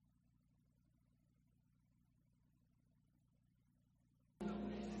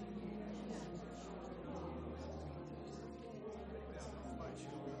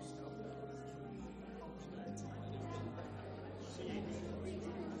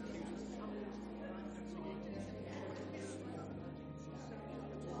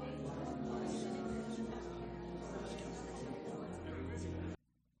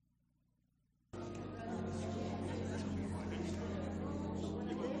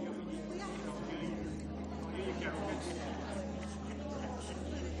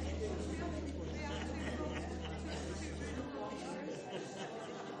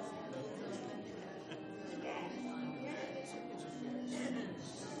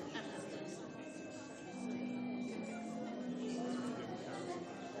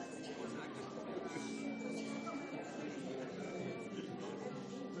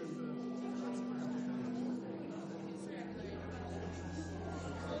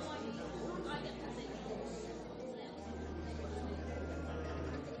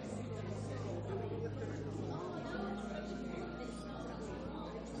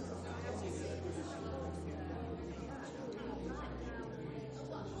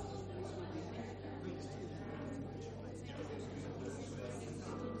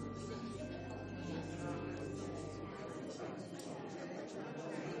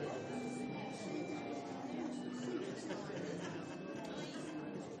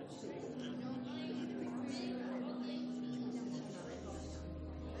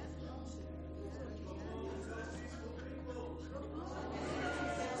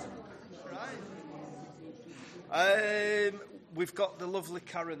We've got the lovely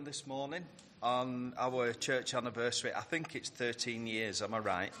Karen this morning on our church anniversary. I think it's 13 years, am I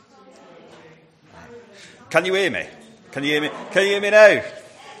right? Can you hear me? Can you hear me? Can you hear me now?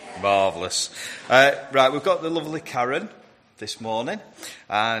 Marvellous. Right, we've got the lovely Karen this morning,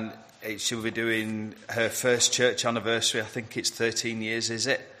 and she'll be doing her first church anniversary. I think it's 13 years, is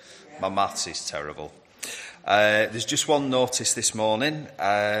it? My maths is terrible. There's just one notice this morning.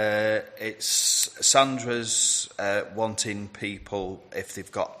 It's Sandra's wanting people, if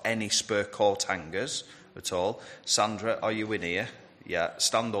they've got any spare coat hangers at all. Sandra, are you in here? Yeah,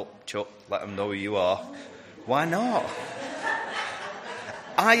 stand up, Chuck, let them know who you are. Why not?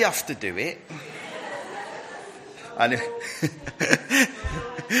 I have to do it. And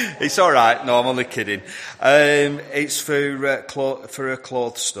it's all right. No, I'm only kidding. It's for a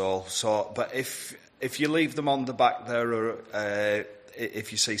clothes stall. So, but if you leave them on the back there, or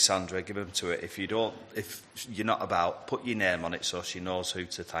if you see Sandra, give them to her. If you're not about, put your name on it so she knows who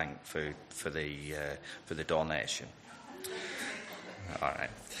to thank for the donation. All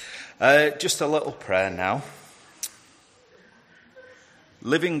right. Just a little prayer now.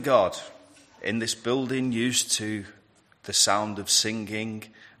 Living God, in this building used to the sound of singing,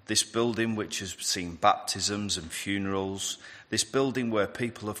 this building which has seen baptisms and funerals, this building where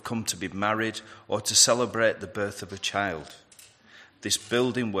people have come to be married or to celebrate the birth of a child, this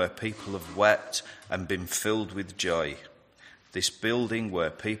building where people have wept and been filled with joy, this building where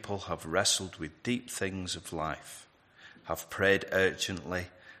people have wrestled with deep things of life, have prayed urgently,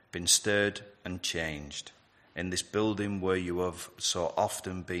 been stirred and changed, in this building where you have so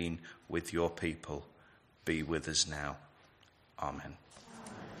often been with your people, be with us now. Amen.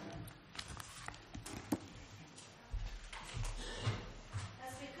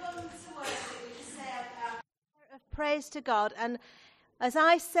 Praise to God. And as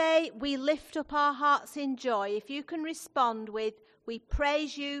I say, we lift up our hearts in joy. If you can respond with, we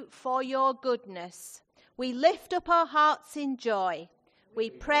praise you for your goodness. We lift up our hearts in joy. We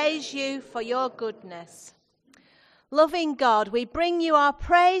praise you for your goodness. Loving God, we bring you our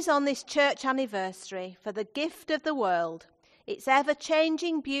praise on this church anniversary for the gift of the world, its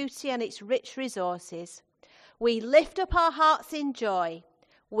ever-changing beauty and its rich resources. We lift up our hearts in joy.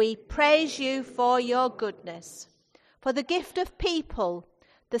 We praise you for your goodness. For the gift of people,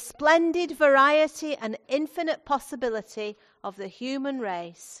 the splendid variety and infinite possibility of the human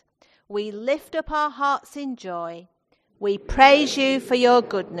race. We lift up our hearts in joy. We praise you for your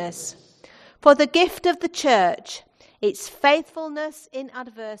goodness. For the gift of the church, its faithfulness in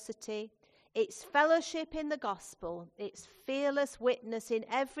adversity, its fellowship in the gospel, its fearless witness in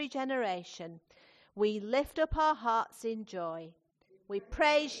every generation. We lift up our hearts in joy. We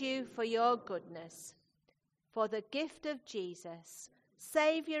praise you for your goodness. For the gift of Jesus,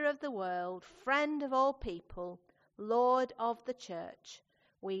 Saviour of the world, friend of all people, Lord of the church.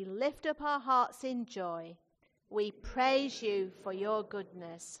 We lift up our hearts in joy. We praise you for your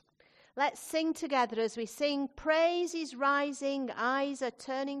goodness. Let's sing together as we sing, praise is rising, eyes are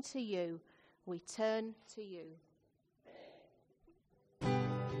turning to you. We turn to you.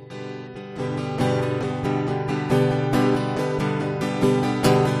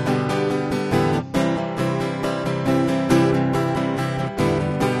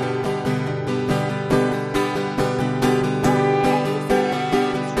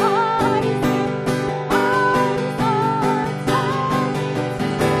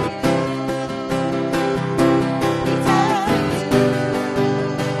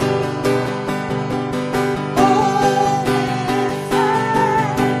 Oh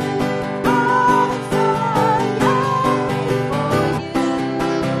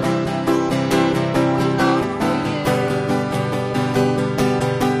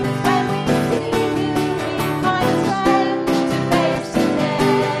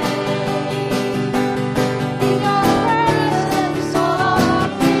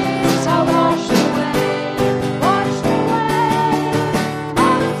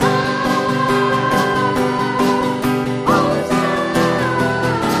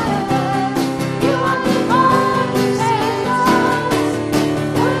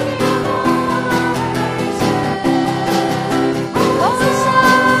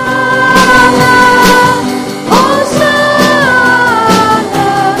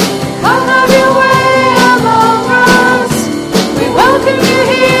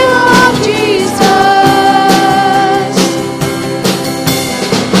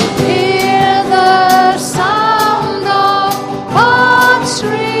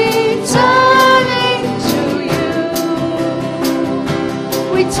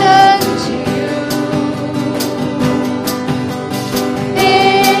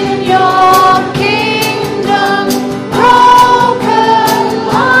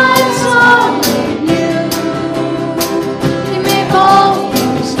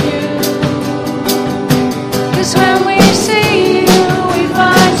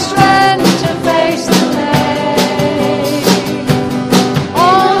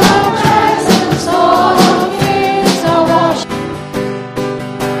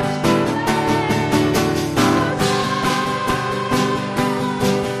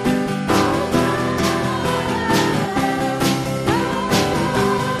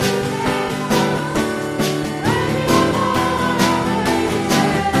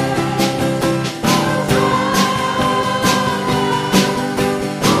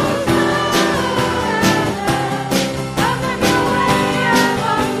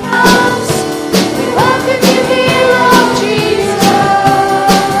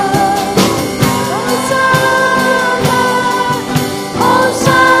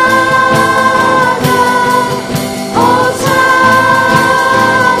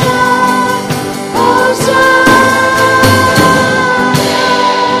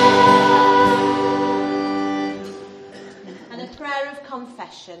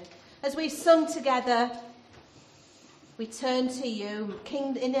sung together, we turn to you.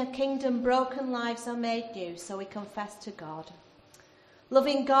 In a kingdom, broken lives are made new, so we confess to God.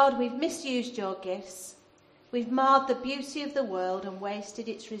 Loving God, we've misused your gifts. We've marred the beauty of the world and wasted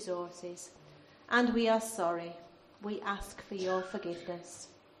its resources. And we are sorry. We ask for your forgiveness.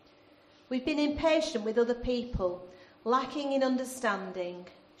 We've been impatient with other people, lacking in understanding,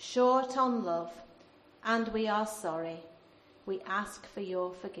 short on love, and we are sorry. We ask for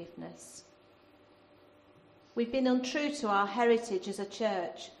your forgiveness. We've been untrue to our heritage as a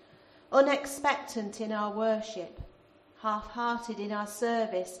church, unexpectant in our worship, half-hearted in our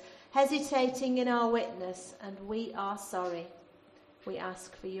service, hesitating in our witness, and we are sorry. We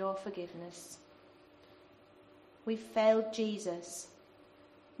ask for your forgiveness. We've failed Jesus,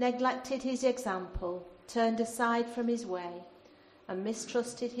 neglected his example, turned aside from his way, and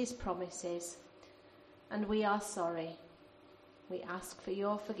mistrusted his promises, and we are sorry. We ask for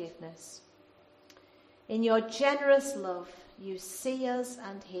your forgiveness. In your generous love, you see us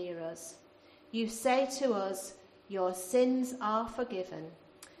and hear us. You say to us, your sins are forgiven.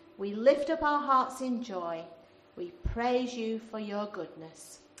 We lift up our hearts in joy. We praise you for your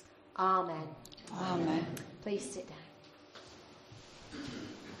goodness. Amen. Amen. Please sit down.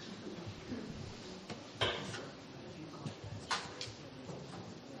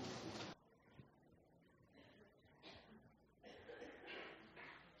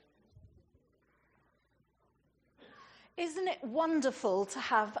 Isn't it wonderful to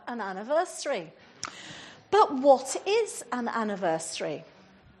have an anniversary? But what is an anniversary?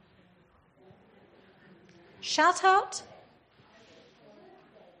 Shout out.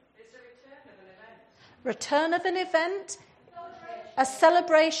 It's a return of an event. Return of an event, a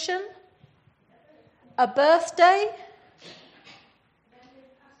celebration, a birthday,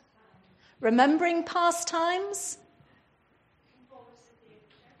 remembering past times,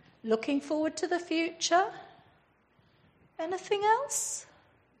 looking forward to the future. Anything else?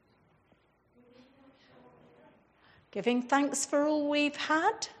 Giving thanks for all we've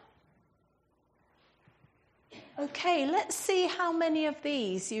had. Okay, let's see how many of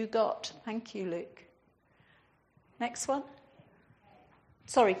these you got. Thank you, Luke. Next one.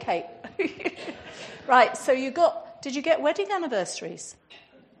 Sorry, Kate. Right, so did you get wedding anniversaries?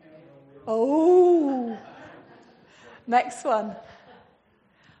 Oh. Next one.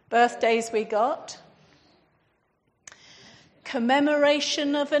 Birthdays we got.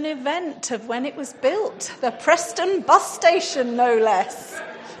 Commemoration of an event of when it was built. The Preston bus station, no less.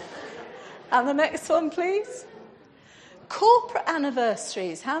 And the next one, please. Corporate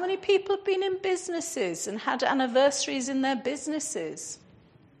anniversaries. How many people have been in businesses and had anniversaries in their businesses?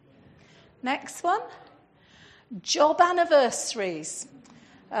 Next one. Job anniversaries.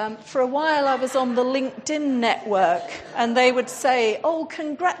 For a while I was on the LinkedIn network and they would say, oh,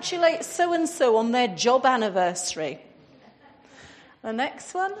 congratulate so-and-so on their job anniversary. The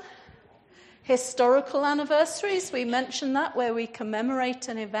next one. Historical anniversaries. We mentioned that, where we commemorate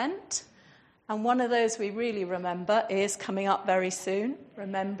an event. And one of those we really remember is coming up very soon,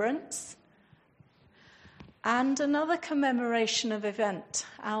 Remembrance. And another commemoration of event,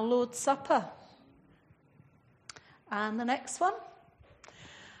 our Lord's Supper. And the next one.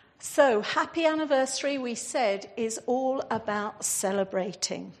 So, happy anniversary, we said, is all about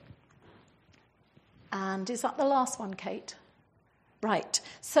celebrating. And is that the last one, Kate? Right.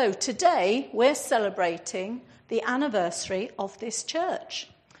 So today we're celebrating the anniversary of this church.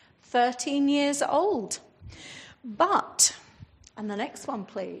 13 years old. But, and the next one,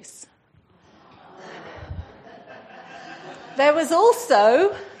 please. There was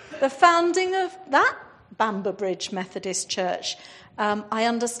also the founding of that Bamber Bridge Methodist Church, I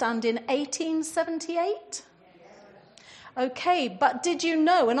understand in 1878. Okay, but did you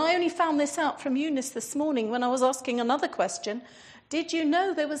know, and I only found this out from Eunice this morning when I was asking another question, did you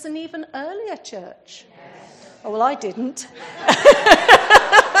know there was an even earlier church? Yes. Oh, well, I didn't.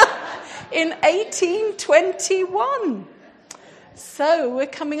 In 1821. So we're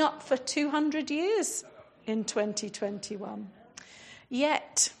coming up for 200 years in 2021.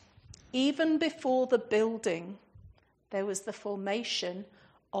 Yet, even before the building, there was the formation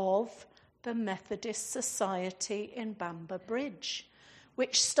of the Methodist Society in Bamber Bridge,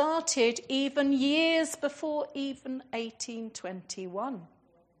 which started even years before even 1821.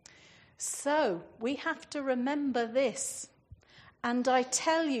 So we have to remember this. And I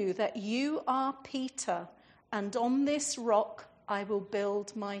tell you that you are Peter, and on this rock I will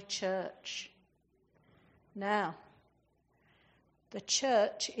build my church. Now, the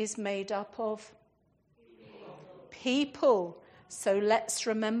church is made up of people. So let's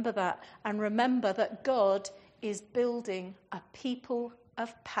remember that. And remember that God is building a people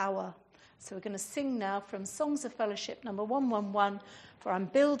of power. So we're going to sing now from Songs of Fellowship number 111, for I'm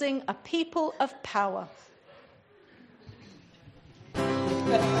building a people of power.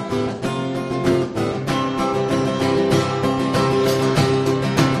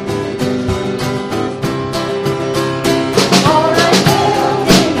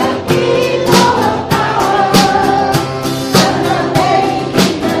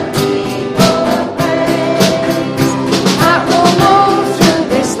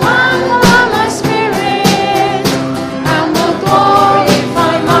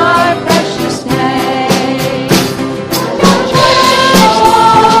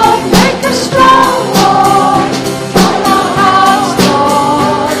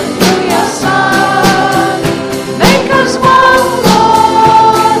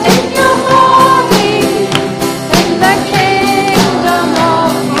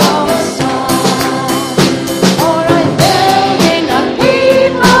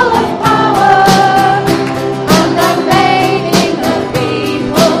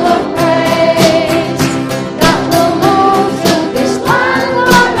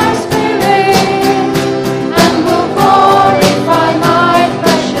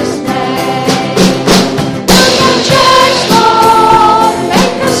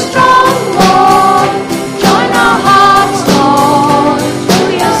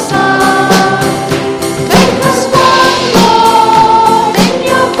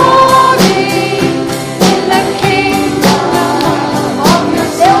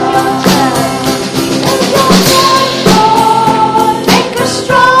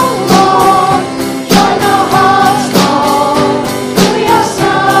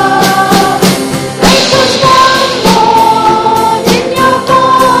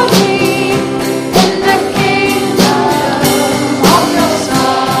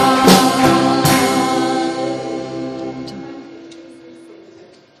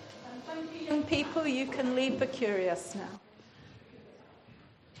 Now.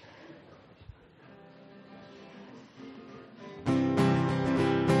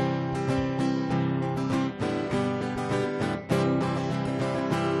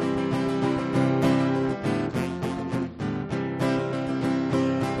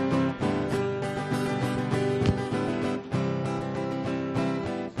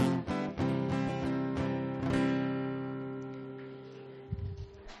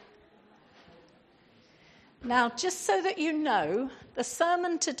 Now, just so that you know, the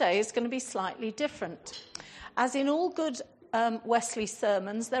sermon today is going to be slightly different. As in all good Wesley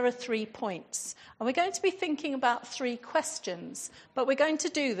sermons, there are 3 points. And we're going to be thinking about 3 questions, but we're going to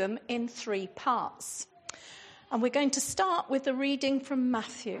do them in 3 parts. And we're going to start with the reading from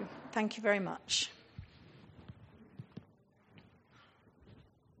Matthew. Thank you very much.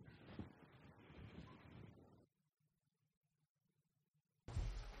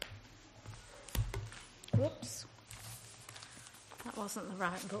 Whoops. That wasn't the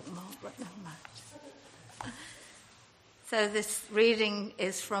right bookmark, but never mind. So this reading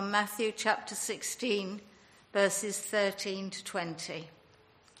is from Matthew chapter 16, verses 13 to 20.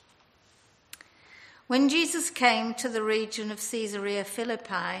 When Jesus came to the region of Caesarea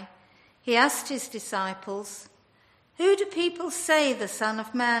Philippi, he asked his disciples, "Who do people say the Son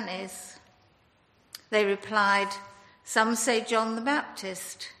of Man is?" They replied, "Some say John the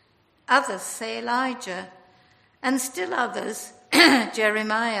Baptist, others say Elijah, and still others,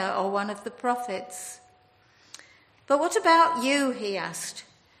 Jeremiah or one of the prophets." "But what about you?" he asked.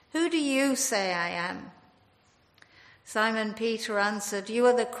 "Who do you say I am?" Simon Peter answered, "You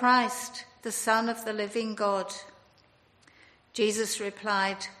are the Christ, the Son of the living God." Jesus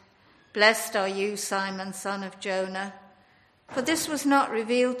replied, "Blessed are you, Simon, son of Jonah, for this was not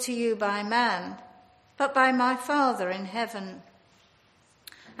revealed to you by man, but by my Father in heaven.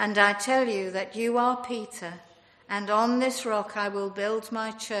 And I tell you that you are Peter, and on this rock I will build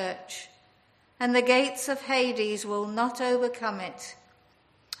my church, and the gates of Hades will not overcome it.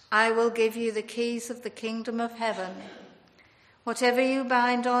 I will give you the keys of the kingdom of heaven. Whatever you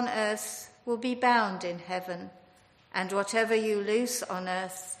bind on earth will be bound in heaven, and whatever you loose on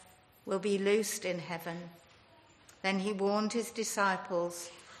earth will be loosed in heaven." Then he warned his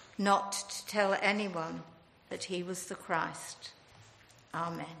disciples not to tell anyone that he was the Christ.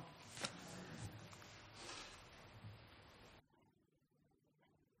 Amen.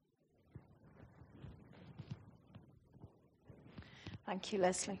 Thank you,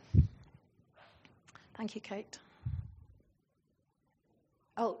 Leslie. Thank you, Kate.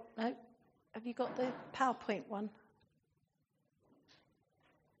 Oh, no. Have you got the PowerPoint one?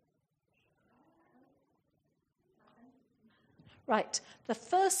 Right. The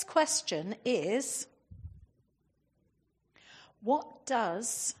first question is, what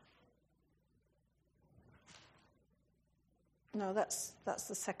does No, that's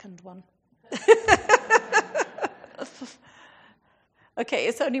the second one. Okay,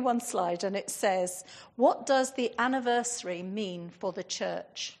 it's only one slide, and it says, what does the anniversary mean for the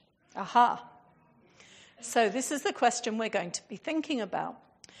church? Aha. So this is the question we're going to be thinking about.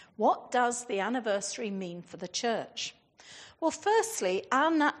 What does the anniversary mean for the church? Well, firstly, our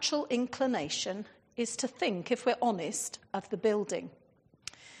natural inclination is to think, if we're honest, of the building.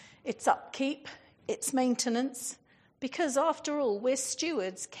 Its upkeep, its maintenance, because after all, we're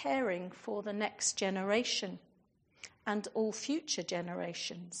stewards caring for the next generation and all future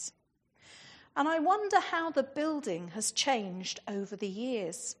generations. And I wonder how the building has changed over the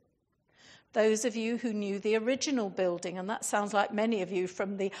years. Those of you who knew the original building, and that sounds like many of you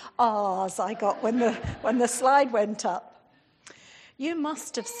from the ahs I got when the slide went up, you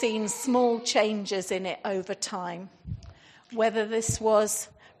must have seen small changes in it over time, whether this was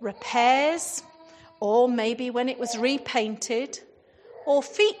repairs, or maybe when it was repainted, or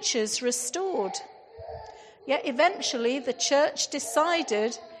features restored. Yet eventually the church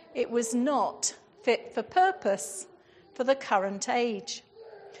decided it was not fit for purpose for the current age,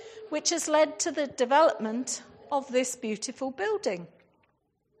 which has led to the development of this beautiful building.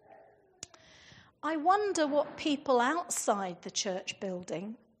 I wonder what people outside the church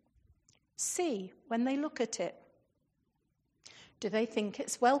building see when they look at it. Do they think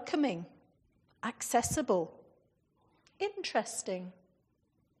it's welcoming, accessible, interesting,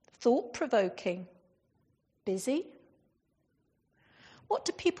 thought-provoking, busy? What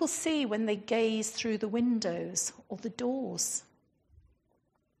do people see when they gaze through the windows or the doors?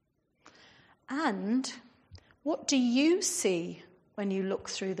 And what do you see when you look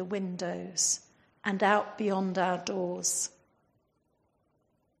through the windows and out beyond our doors?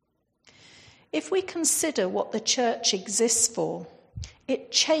 If we consider what the church exists for,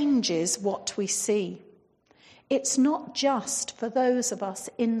 it changes what we see. It's not just for those of us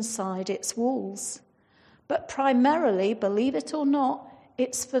inside its walls, but primarily, believe it or not,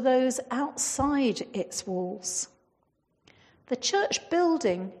 it's for those outside its walls. The church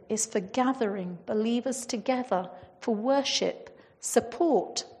building is for gathering believers together for worship,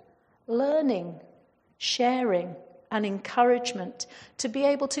 support, learning, sharing, and encouragement, to be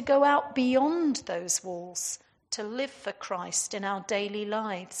able to go out beyond those walls, to live for Christ in our daily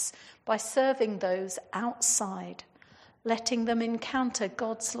lives by serving those outside, letting them encounter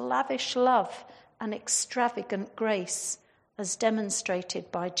God's lavish love and extravagant grace as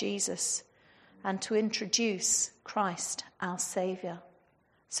demonstrated by Jesus, and to introduce Christ, our Saviour,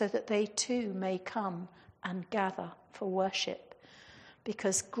 so that they too may come and gather for worship.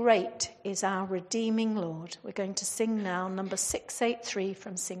 Because great is our redeeming Lord. We're going to sing now number 683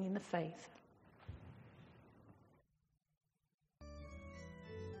 from Singing the Faith.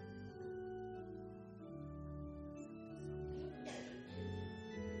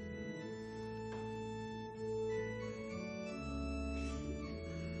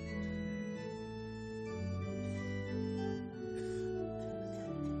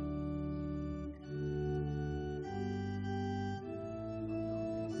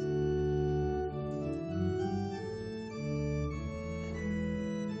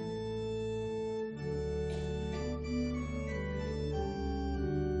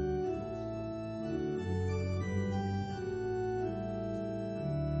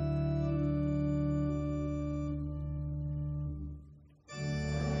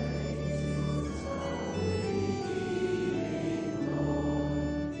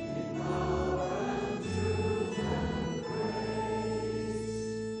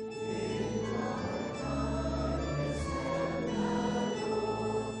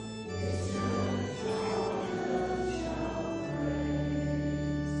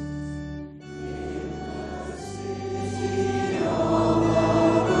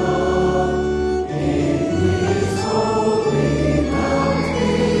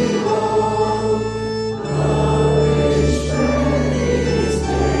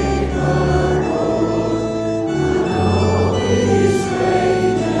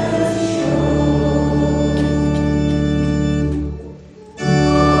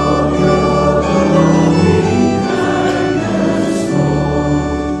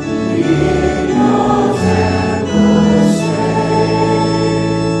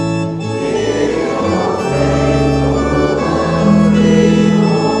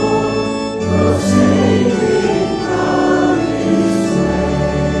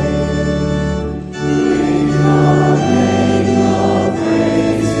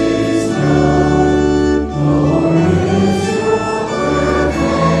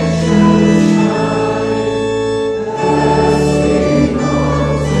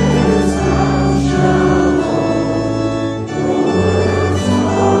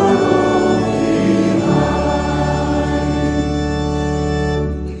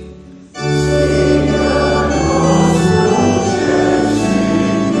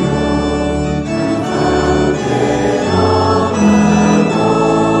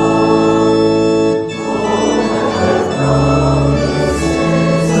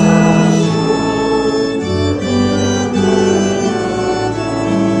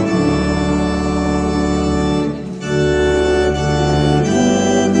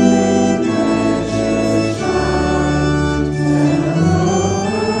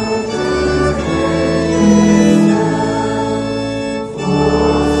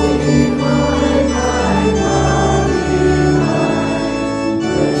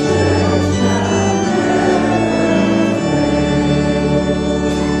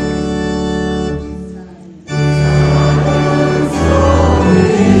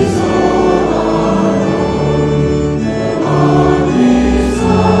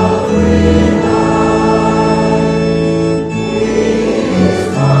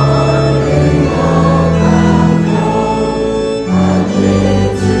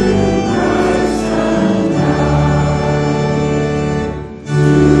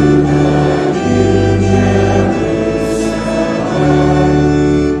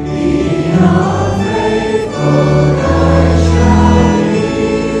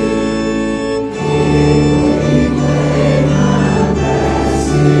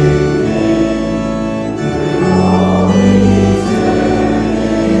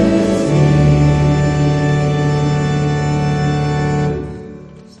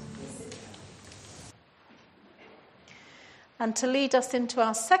 lead us into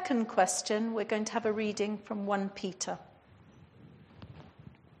our second question, we're going to have a reading from 1 Peter.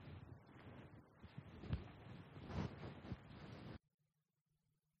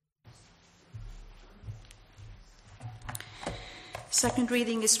 Second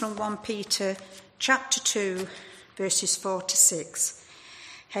reading is from 1 Peter chapter 2, verses 4 to 6,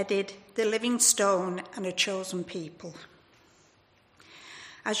 headed, The Living Stone and a Chosen People.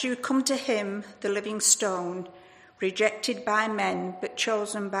 As you come to him, the living stone, rejected by men but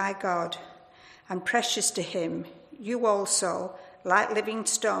chosen by God, and precious to him, you also, like living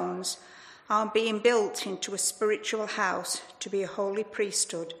stones, are being built into a spiritual house to be a holy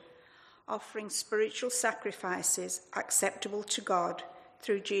priesthood, offering spiritual sacrifices acceptable to God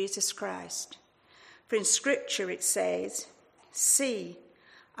through Jesus Christ. For in Scripture it says, See,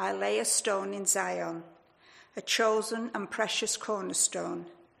 I lay a stone in Zion, a chosen and precious cornerstone,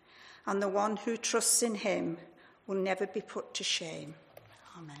 and the one who trusts in him will never be put to shame.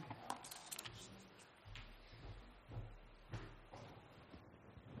 Amen.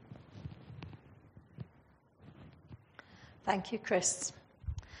 Thank you, Chris.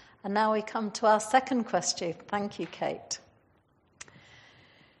 And now we come to our second question. Thank you, Kate.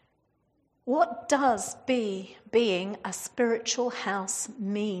 What does being a spiritual house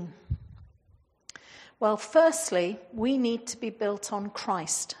mean? Well, firstly, we need to be built on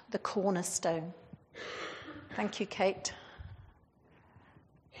Christ, the cornerstone. Thank you, Kate.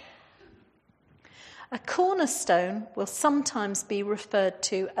 A cornerstone will sometimes be referred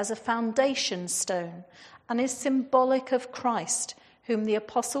to as a foundation stone and is symbolic of Christ, whom the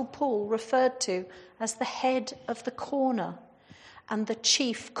Apostle Paul referred to as the head of the corner and the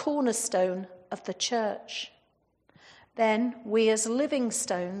chief cornerstone of the church. Then we as living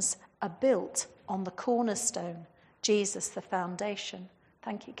stones are built on the cornerstone, Jesus the foundation.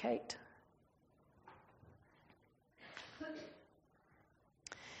 Thank you, Kate.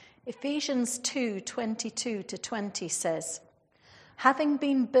 Ephesians 2:22-20 says, Having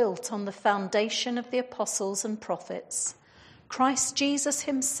been built on the foundation of the apostles and prophets, Christ Jesus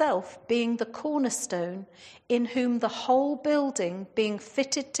himself being the cornerstone, in whom the whole building being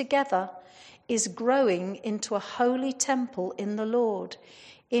fitted together is growing into a holy temple in the Lord,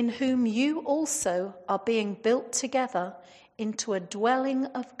 in whom you also are being built together into a dwelling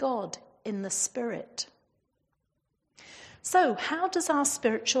of God in the Spirit. So, how does our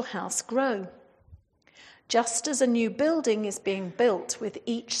spiritual house grow? Just as a new building is being built with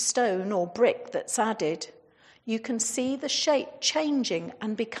each stone or brick that's added, you can see the shape changing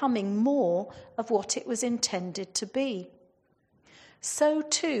and becoming more of what it was intended to be. So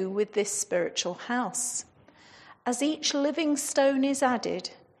too with this spiritual house. As each living stone is added,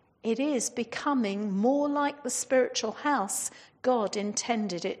 it is becoming more like the spiritual house God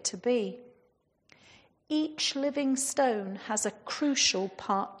intended it to be. Each living stone has a crucial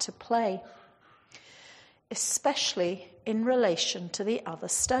part to play, especially in relation to the other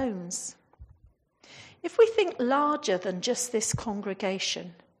stones. If we think larger than just this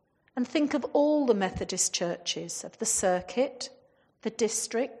congregation and think of all the Methodist churches of the circuit, the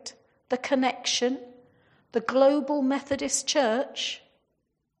district, the connection, the global Methodist church,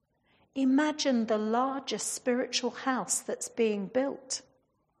 imagine the largest spiritual house that's being built.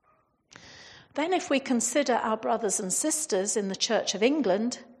 Then if we consider our brothers and sisters in the Church of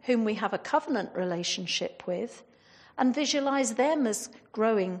England, whom we have a covenant relationship with, and visualize them as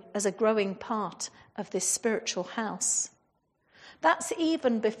a growing part of this spiritual house. That's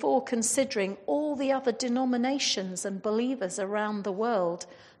even before considering all the other denominations and believers around the world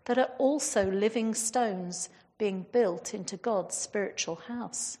that are also living stones being built into God's spiritual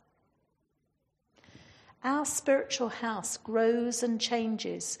house. Our spiritual house grows and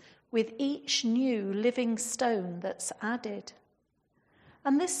changes with each new living stone that's added.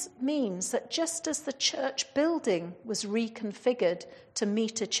 And this means that just as the church building was reconfigured to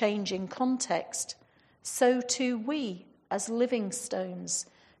meet a changing context, so too we, as living stones,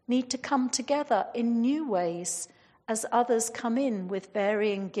 need to come together in new ways as others come in with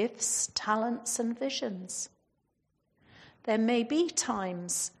varying gifts, talents, and visions. There may be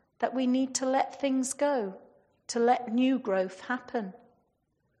times that we need to let things go, to let new growth happen.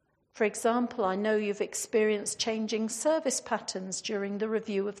 For example, I know you've experienced changing service patterns during the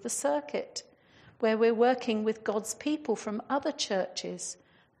review of the circuit, where we're working with God's people from other churches,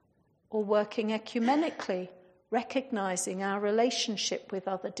 or working ecumenically, recognizing our relationship with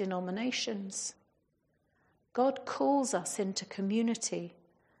other denominations. God calls us into community,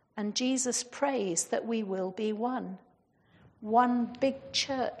 and Jesus prays that we will be one. One big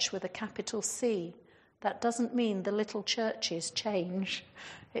church with a capital C. That doesn't mean the little churches change.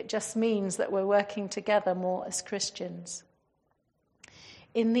 It just means that we're working together more as Christians.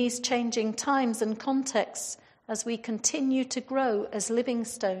 In these changing times and contexts, as we continue to grow as living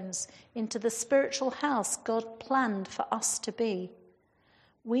stones into the spiritual house God planned for us to be,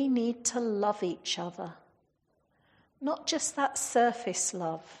 we need to love each other. Not just that surface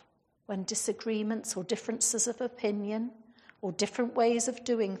love, when disagreements or differences of opinion or different ways of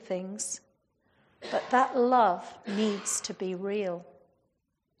doing things, but that love needs to be real.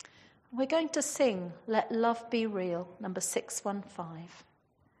 We're going to sing Let Love Be Real, number 615.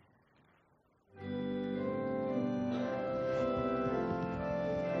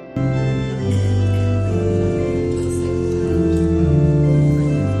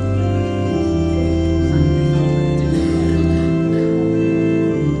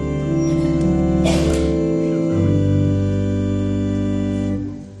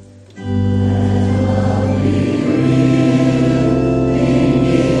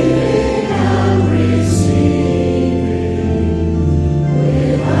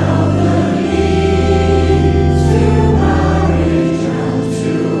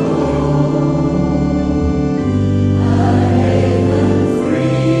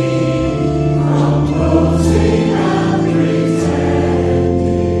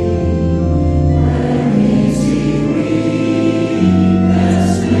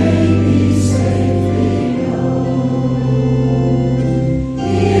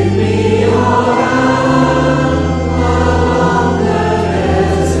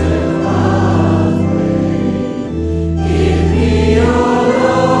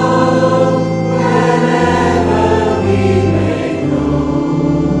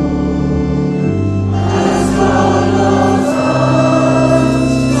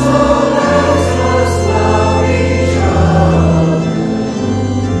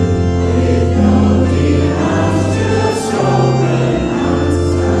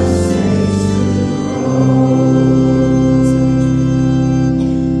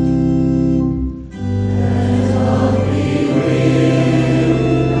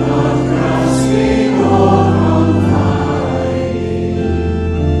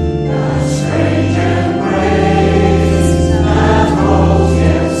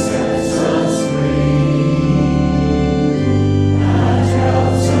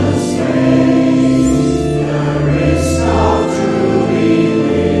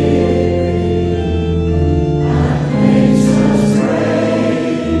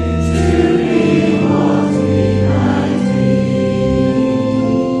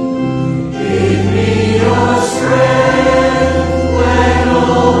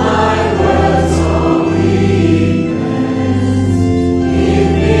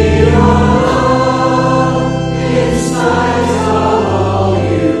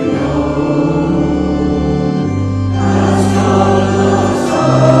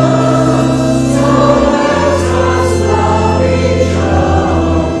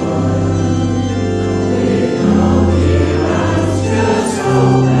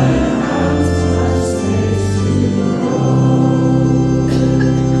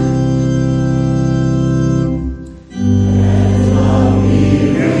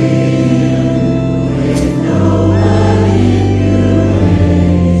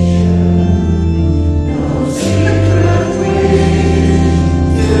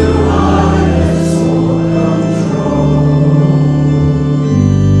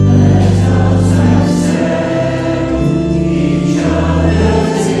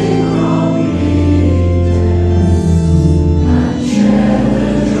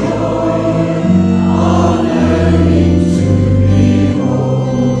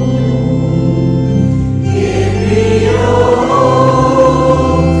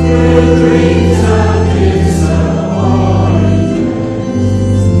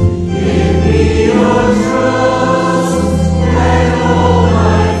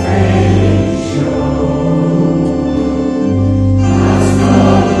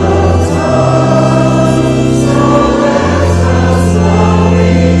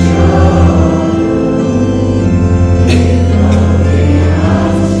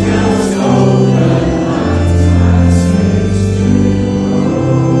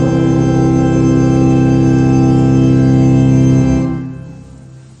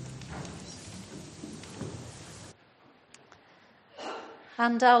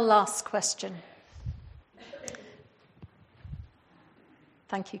 And our last question.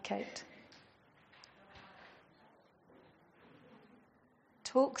 Thank you, Kate.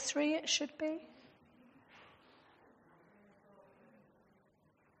 Talk 3 it should be.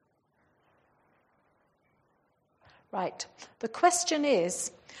 Right. The question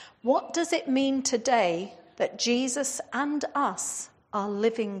is, what does it mean today that Jesus and us are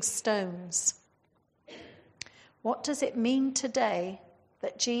living stones? What does it mean today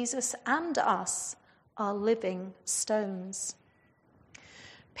that Jesus and us are living stones.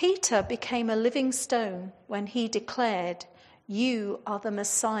 Peter became a living stone when he declared, "You are the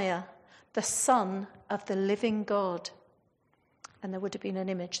Messiah, the Son of the living God." And there would have been an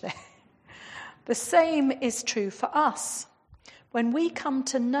image there. The same is true for us. When we come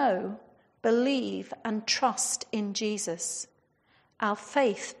to know, believe, and trust in Jesus, our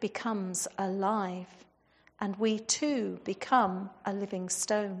faith becomes alive, and we too become a living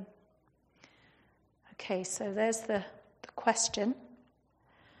stone. Okay, so there's the question.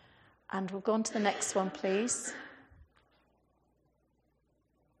 And we'll go on to the next one, please.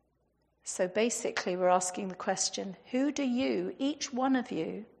 So basically, we're asking the question, who do you, each one of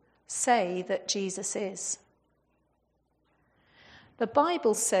you, say that Jesus is? The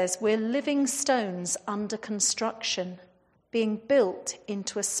Bible says we're living stones under construction, being built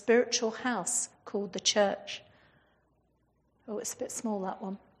into a spiritual house called the church. Oh, it's a bit small, that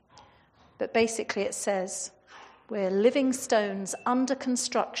one. But basically it says we're living stones under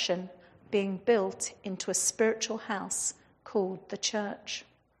construction, being built into a spiritual house called the church.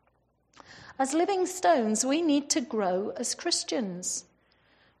 As living stones, we need to grow as Christians.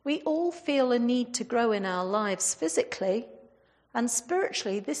 We all feel a need to grow in our lives physically, and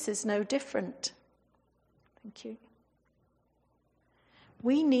spiritually, this is no different. Thank you.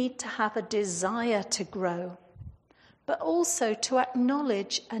 We need to have a desire to grow, but also to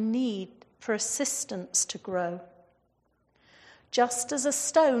acknowledge a need for assistance to grow. Just as a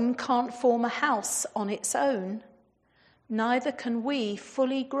stone can't form a house on its own, neither can we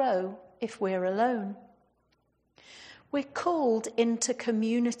fully grow if we're alone. We're called into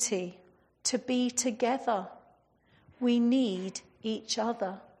community, to be together. We need each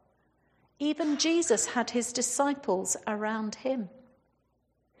other. Even Jesus had his disciples around him.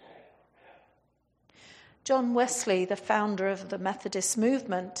 John Wesley, the founder of the Methodist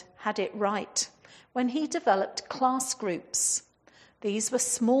movement, had it right when he developed class groups. These were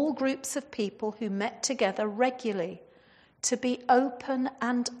small groups of people who met together regularly to be open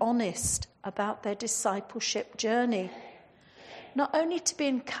and honest about their discipleship journey. Not only to be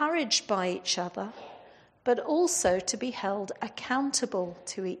encouraged by each other, but also to be held accountable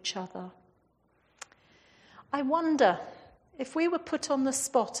to each other. I wonder if we were put on the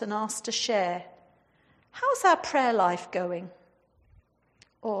spot and asked to share, how's our prayer life going?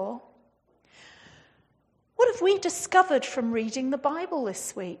 Or, what have we discovered from reading the Bible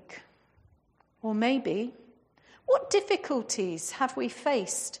this week? Or maybe, what difficulties have we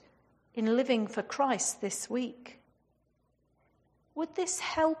faced in living for Christ this week? Would this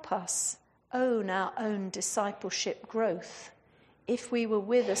help us own our own discipleship growth if we were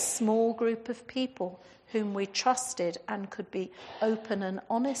with a small group of people whom we trusted and could be open and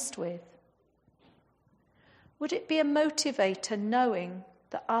honest with? Would it be a motivator knowing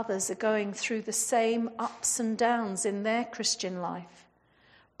that others are going through the same ups and downs in their Christian life,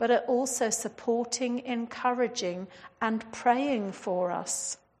 but are also supporting, encouraging, and praying for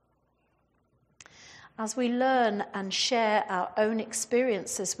us? As we learn and share our own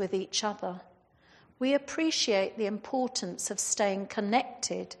experiences with each other, we appreciate the importance of staying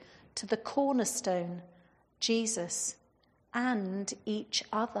connected to the cornerstone, Jesus, and each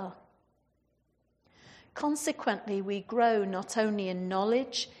other. Consequently, we grow not only in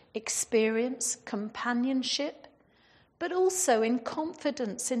knowledge, experience, companionship, but also in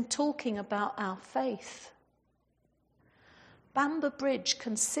confidence in talking about our faith. Bamber Bridge,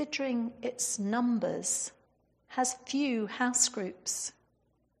 considering its numbers, has few house groups.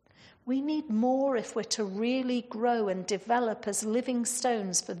 We need more if we're to really grow and develop as living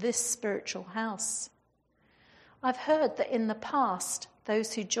stones for this spiritual house. I've heard that in the past,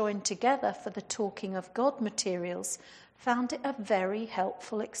 those who joined together for the Talking of God materials found it a very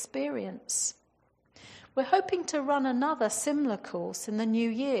helpful experience. We're hoping to run another similar course in the new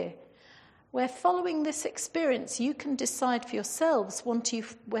year, where following this experience you can decide for yourselves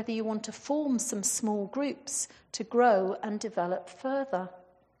whether you want to form some small groups to grow and develop further.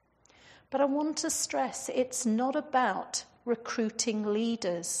 But I want to stress it's not about recruiting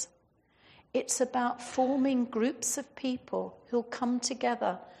leaders. It's about forming groups of people who'll come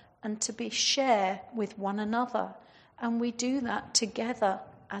together and to share with one another. And we do that together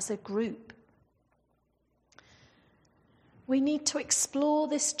as a group. We need to explore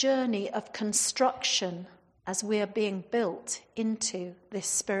this journey of construction as we are being built into this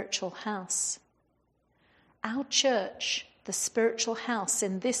spiritual house. Our church, the spiritual house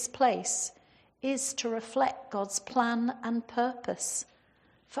in this place, is to reflect God's plan and purpose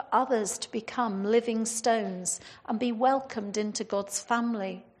for others to become living stones and be welcomed into God's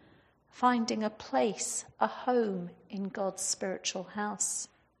family, finding a place, a home in God's spiritual house.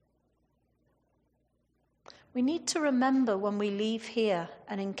 We need to remember when we leave here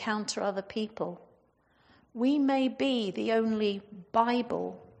and encounter other people, we may be the only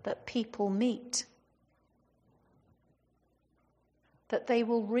Bible that people meet, that they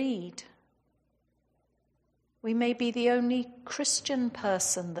will read. We may be the only Christian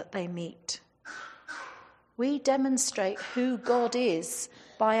person that they meet. We demonstrate who God is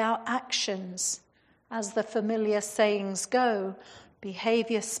by our actions. As the familiar sayings go,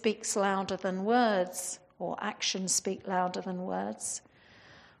 behavior speaks louder than words, or actions speak louder than words.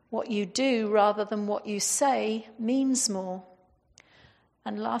 What you do rather than what you say means more.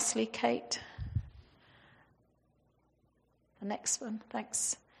 And lastly, Kate, the next one,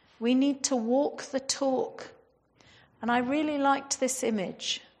 thanks. We need to walk the talk. And I really liked this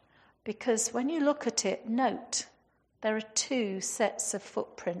image because when you look at it, note there are 2 sets of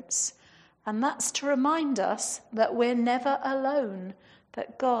footprints. And that's to remind us that we're never alone,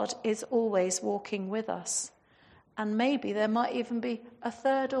 that God is always walking with us. And maybe there might even be a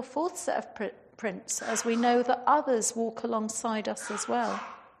 3rd or 4th set of prints, as we know that others walk alongside us as well.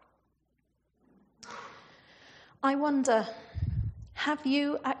 I wonder, have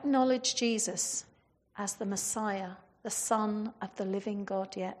you acknowledged Jesus as the Messiah, the Son of the living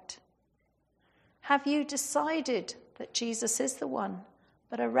God yet? Have you decided that Jesus is the one,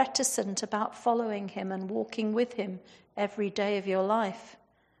 but are reticent about following him and walking with him every day of your life,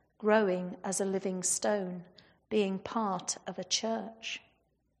 growing as a living stone, being part of a church?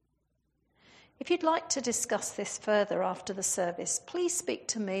 If you'd like to discuss this further after the service, please speak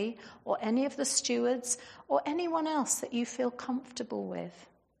to me or any of the stewards or anyone else that you feel comfortable with.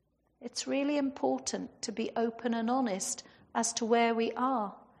 It's really important to be open and honest as to where we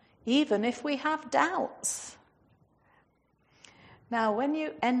are, even if we have doubts. Now, when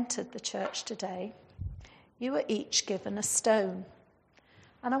you entered the church today, you were each given a stone.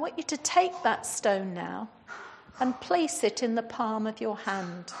 And I want you to take that stone now and place it in the palm of your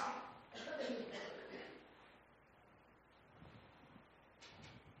hand.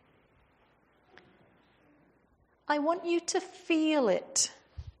 I want you to feel it.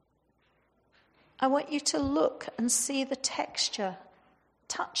 I want you to look and see the texture.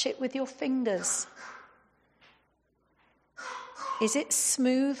 Touch it with your fingers. Is it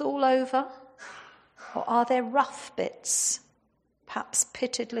smooth all over? Or are there rough bits? Perhaps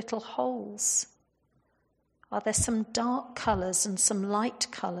pitted little holes? Are there some dark colours and some light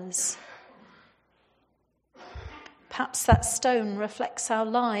colours? Perhaps that stone reflects our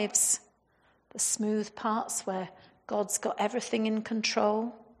lives, the smooth parts where God's got everything in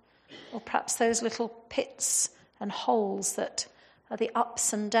control, or perhaps those little pits and holes that are the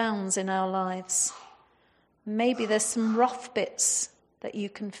ups and downs in our lives. Maybe there's some rough bits that you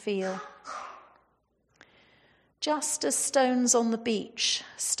can feel. Just as stones on the beach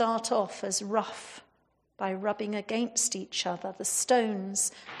start off as rough by rubbing against each other, the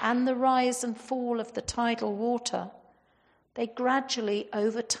stones and the rise and fall of the tidal water, they gradually,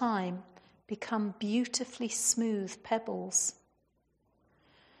 over time, become beautifully smooth pebbles.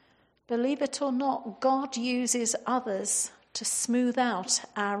 Believe it or not, God uses others to smooth out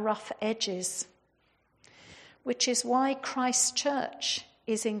our rough edges, which is why Christ's church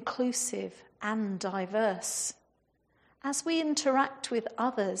is inclusive and diverse. As we interact with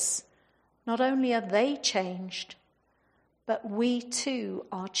others, not only are they changed, but we too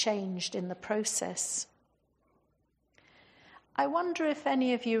are changed in the process. I wonder if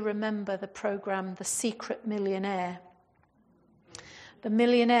any of you remember the programme The Secret Millionaire. The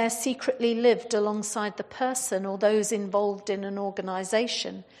millionaire secretly lived alongside the person or those involved in an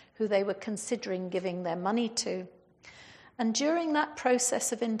organisation who they were considering giving their money to. And during that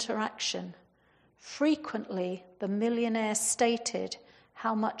process of interaction, frequently the millionaire stated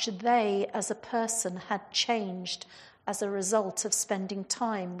how much they as a person had changed as a result of spending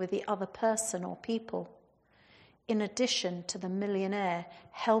time with the other person or people, in addition to the millionaire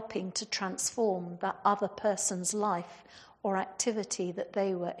helping to transform that other person's life or activity that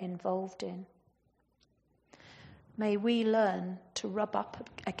they were involved in. May we learn to rub up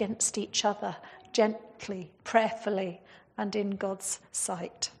against each other gently, prayerfully, and in God's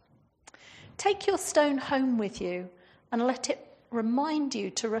sight. Take your stone home with you and let it remind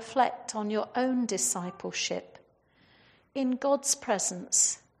you to reflect on your own discipleship in God's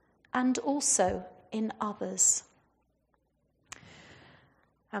presence and also in others.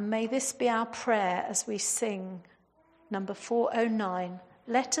 And may this be our prayer as we sing number 409,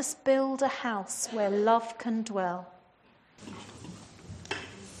 Let Us Build a House Where Love Can Dwell.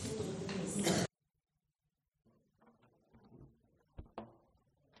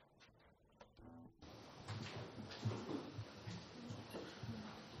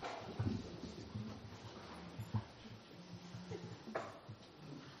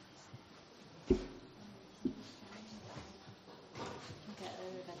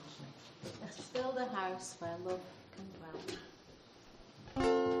 house where love can dwell.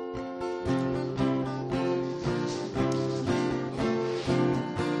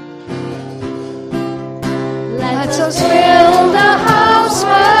 Let us build a house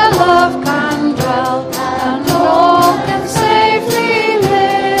where love can dwell and all can safely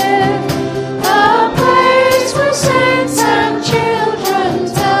live. A place where saints and children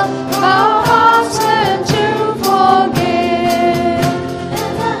tell our hearts learn to forgive.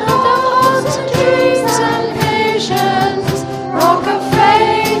 The hopes and dreams and visions, rock of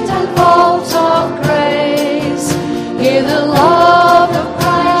faith and vault of grace. Here the love of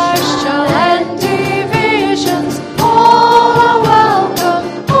Christ shall end divisions. All are welcome,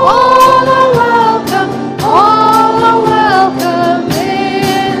 all are welcome, all are welcome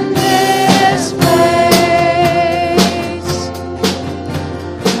in this place.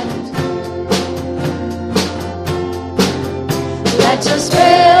 Let us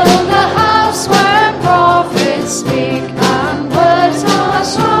build a house where prophets speak and words are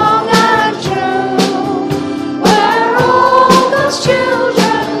strong and true, where all God's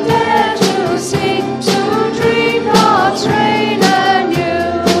children dare to seek to dream God's reign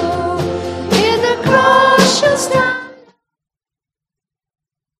anew. Here the cross shall stand,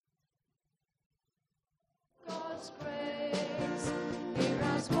 God's grace. Here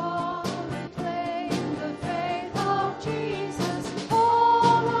as one we claim the faith of Jesus.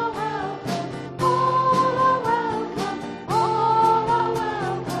 All are welcome, all are welcome, all are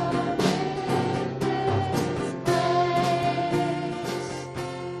welcome in this place.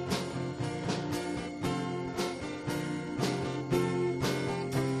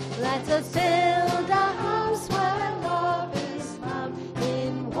 Let us build a house where love is found,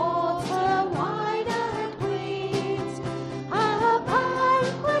 in water wide and green. A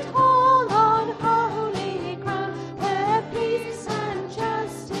banquet hall on holy ground, where peace and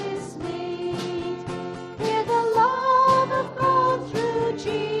justice meet. Here the love of God through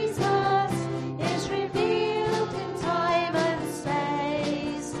Jesus is revealed in time and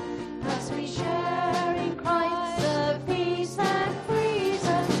space, as we share in Christ the peace and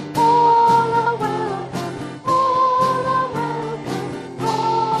freedom. All are welcome, all are welcome,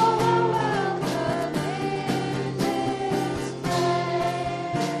 all are welcome in this place.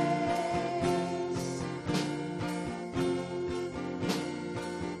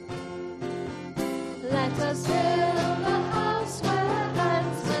 Let us build a house where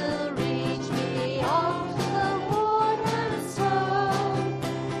hands will reach beyond the wood and stone,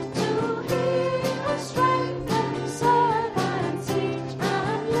 to heal and strengthen, serve and teach,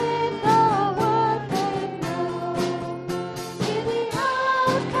 and live the word they know. Here the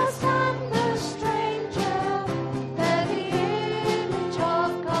outcast and the stranger bear the image of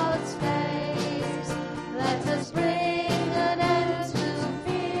God's face. Let us bring an end to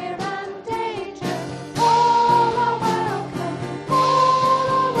fear and danger. All are welcome, all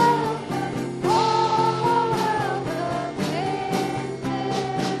are welcome, all are welcome in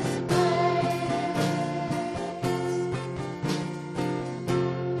this place.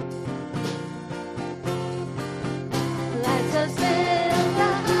 Let us build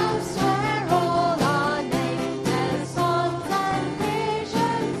a house where all our names and songs and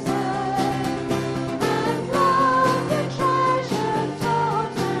visions heard, and love the treasure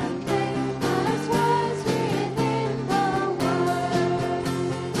taught and claimed as words within the word.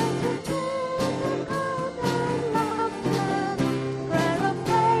 Let the truth and laughter, prayer of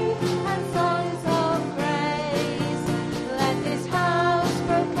faith and songs of grace. Let this house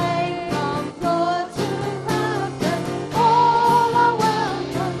proclaim from floor to rafter. All are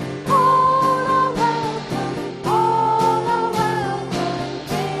welcome, all are welcome, all are welcome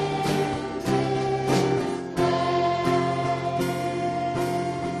in this place.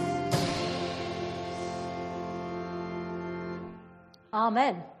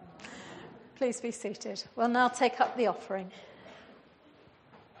 Amen. Please be seated. We'll now take up the offering.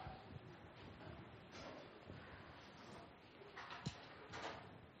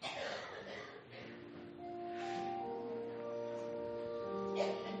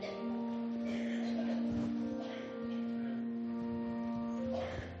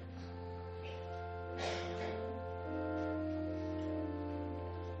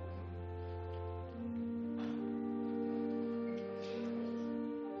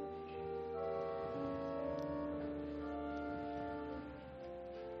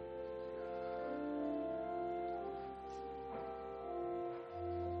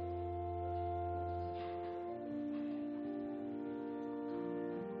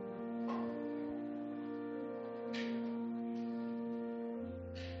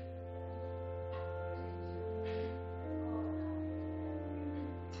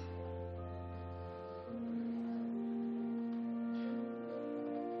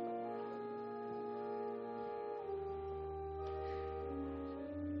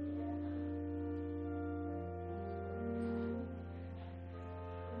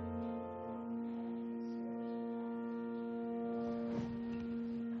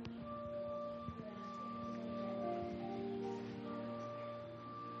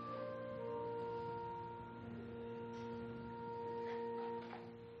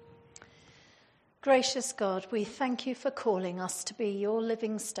 Gracious God, we thank you for calling us to be your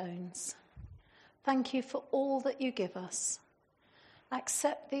living stones. Thank you for all that you give us.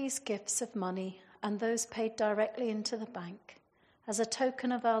 Accept these gifts of money and those paid directly into the bank as a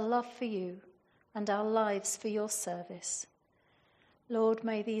token of our love for you and our lives for your service. Lord,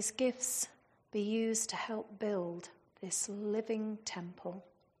 may these gifts be used to help build this living temple.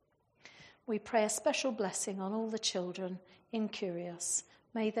 We pray a special blessing on all the children in Curious.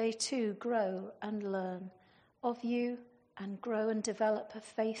 May they too grow and learn of you and grow and develop a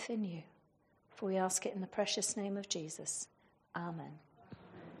faith in you. For we ask it in the precious name of Jesus. Amen.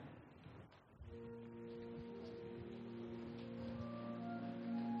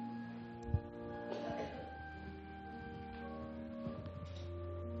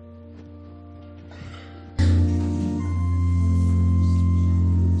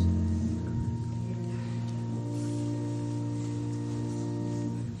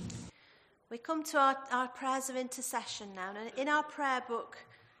 We come to our prayers of intercession now. And in our prayer book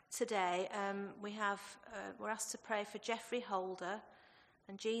today, we're asked to pray for Jeffrey Holder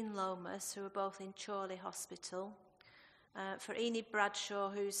and Jean Lomas, who are both in Chorley Hospital, for Enid Bradshaw,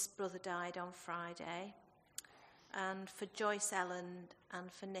 whose brother died on Friday, and for Joyce Ellen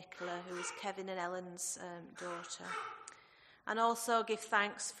and for Nicola, who is Kevin and Ellen's daughter. And also give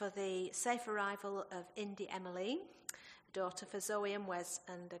thanks for the safe arrival of Indy Emmeline, daughter for Zoe and Wes,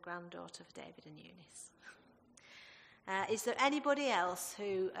 and a granddaughter for David and Eunice. Is there anybody else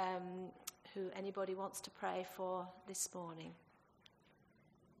who anybody wants to pray for this morning?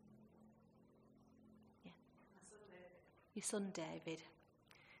 Yeah. Your son David.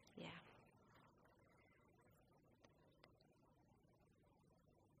 Yeah.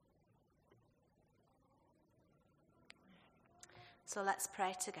 So let's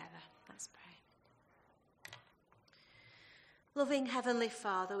pray together. Let's pray. Loving Heavenly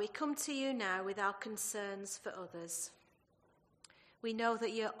Father, we come to you now with our concerns for others. We know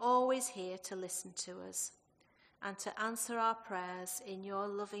that you're always here to listen to us and to answer our prayers in your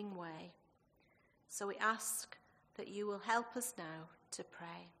loving way. So we ask that you will help us now to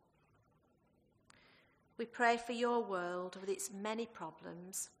pray. We pray for your world with its many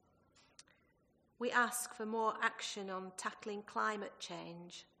problems. We ask for more action on tackling climate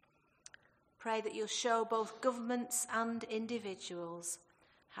change. Pray that you'll show both governments and individuals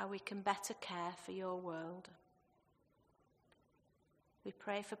how we can better care for your world. We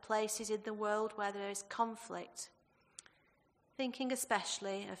pray for places in the world where there is conflict, thinking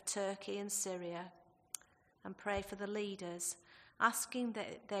especially of Turkey and Syria, and pray for the leaders, asking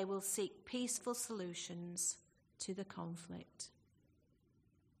that they will seek peaceful solutions to the conflict.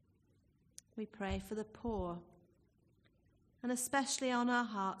 We pray for the poor, and especially on our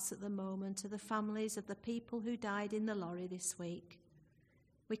hearts at the moment are the families of the people who died in the lorry this week.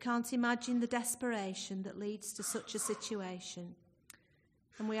 We can't imagine the desperation that leads to such a situation,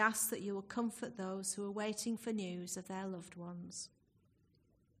 and we ask that you will comfort those who are waiting for news of their loved ones.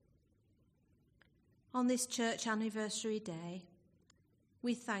 On this church anniversary day,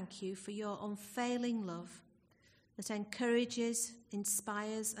 we thank you for your unfailing love that encourages,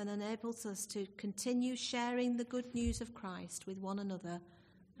 inspires, and enables us to continue sharing the good news of Christ with one another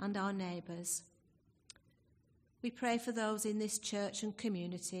and our neighbours. We pray for those in this church and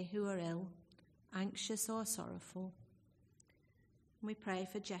community who are ill, anxious or sorrowful. We pray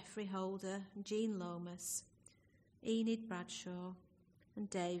for Jeffrey Holder and Jean Lomas, Enid Bradshaw and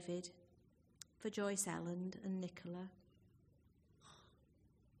David, for Joyce Elland and Nicola.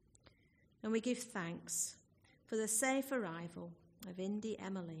 And we give thanks for the safe arrival of Indy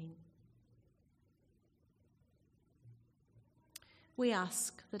Emmeline. We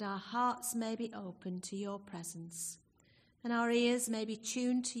ask that our hearts may be open to your presence and our ears may be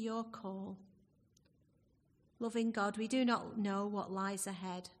tuned to your call. Loving God, we do not know what lies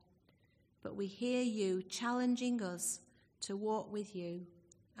ahead, but we hear you challenging us to walk with you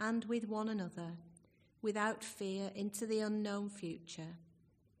and with one another without fear into the unknown future.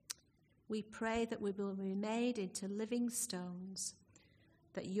 We pray that we will be made into living stones,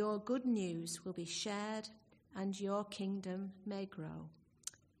 that your good news will be shared and your kingdom may grow.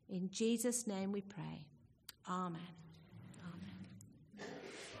 In Jesus' name we pray. Amen. Amen.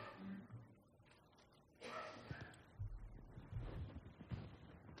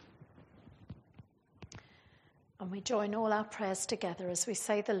 And we join all our prayers together as we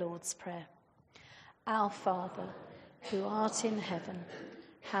say the Lord's Prayer. Our Father, who art in heaven,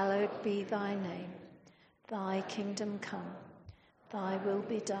 hallowed be thy name. Thy kingdom come, thy will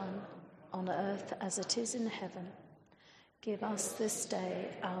be done, on earth as it is in heaven. Give us this day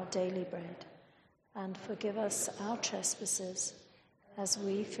our daily bread, and forgive us our trespasses, as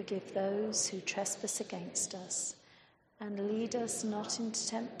we forgive those who trespass against us. And lead us not into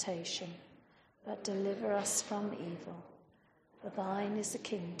temptation, but deliver us from evil. For thine is the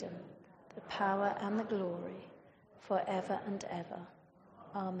kingdom, the power and the glory, forever and ever.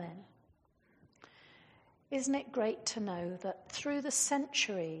 Amen. Isn't it great to know that through the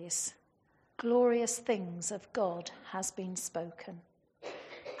centuries, glorious things of God has been spoken,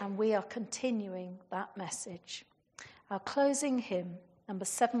 and we are continuing that message. Our closing hymn, number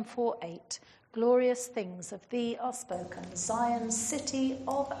 748, Glorious Things of Thee Are Spoken, Zion, City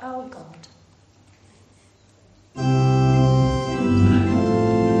of Our God.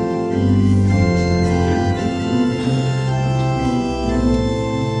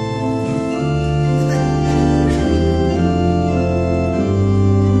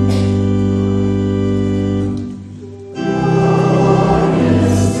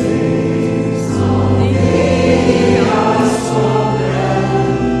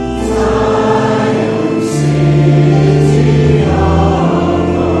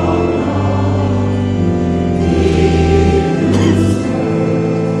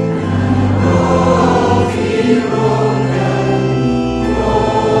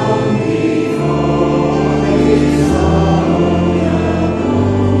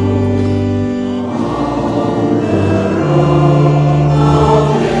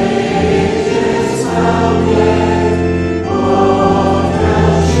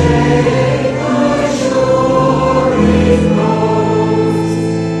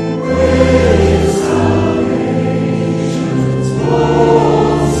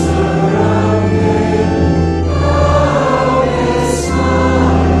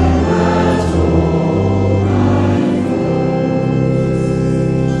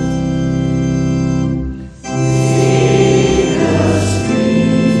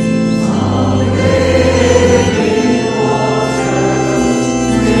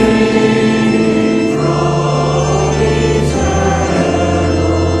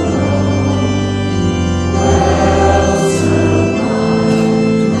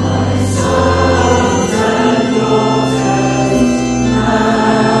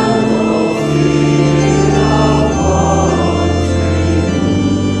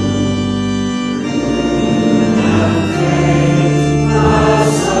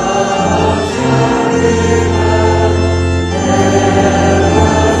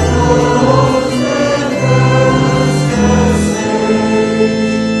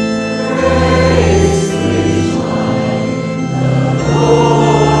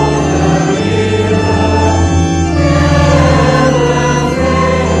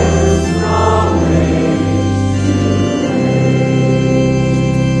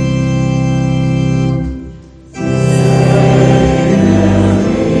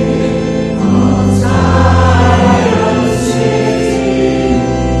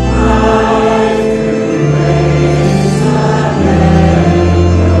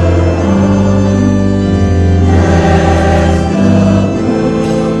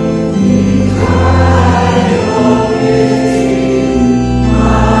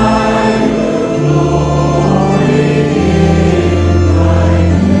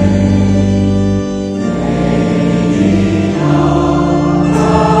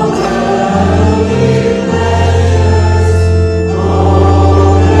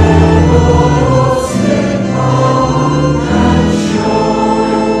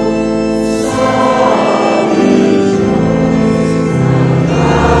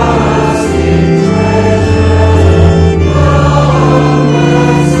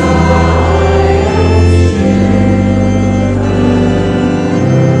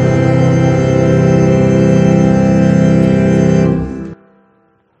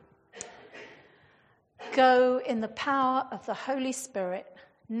 Of the Holy Spirit,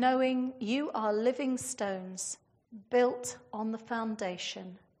 knowing you are living stones built on the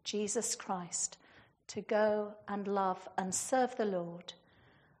foundation, Jesus Christ, to go and love and serve the Lord.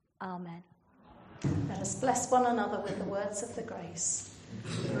 Amen. Let us bless one another with the words of the grace.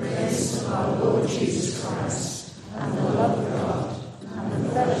 The grace of our Lord Jesus Christ, and the love of God, and the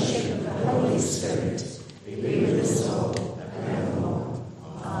fellowship of the Holy Spirit, be